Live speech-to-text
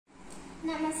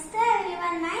Namaste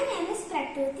everyone, my name is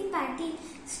Prakruti patil,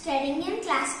 studying in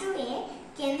class 2A,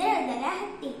 Kendra Vidya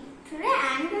Hatti. Today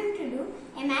I am going to do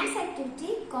a maths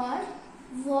activity called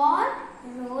What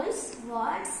Rolls,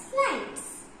 What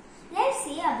Slides. Let's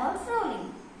see about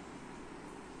rolling.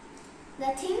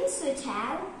 The things which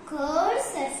have curved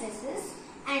surfaces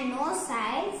and no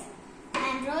sides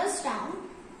and rolls down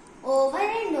over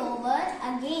and over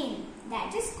again.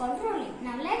 That is called rolling.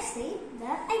 Now let's see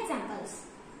the examples.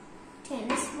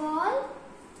 Tennis ball,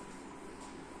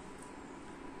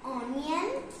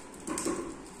 onion,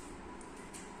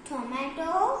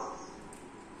 tomato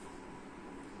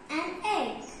and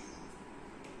egg.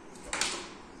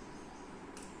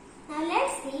 Now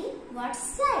let's see what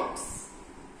slides.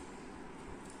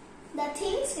 The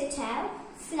things which have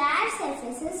flat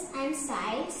surfaces and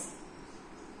sides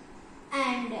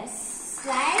and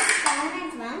slides down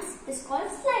at once is called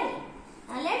sliding.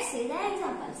 Now let's see the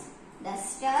examples.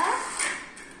 Duster,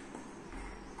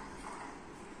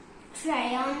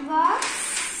 crayon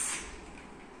box,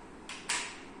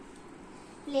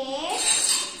 plate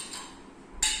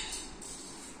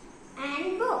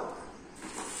and book.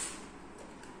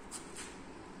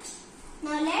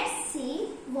 Now let's see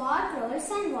what rolls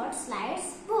and what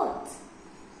slides both.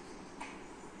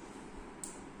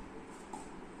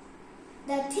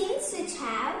 The things which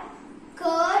have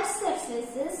curved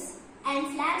surfaces and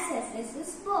flat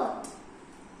surfaces both.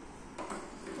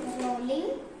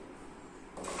 Rolling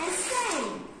and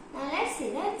sliding. Now let's see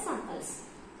the examples.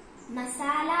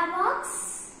 Masala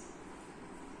box,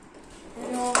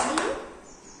 rolling,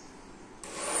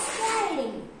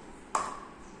 sliding.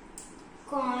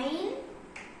 Coin,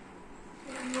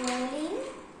 rolling,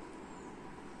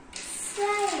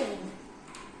 sliding.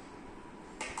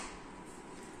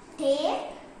 Tape,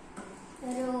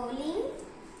 rolling,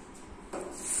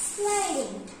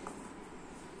 sliding.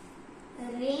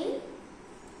 Ring,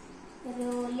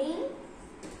 rolling,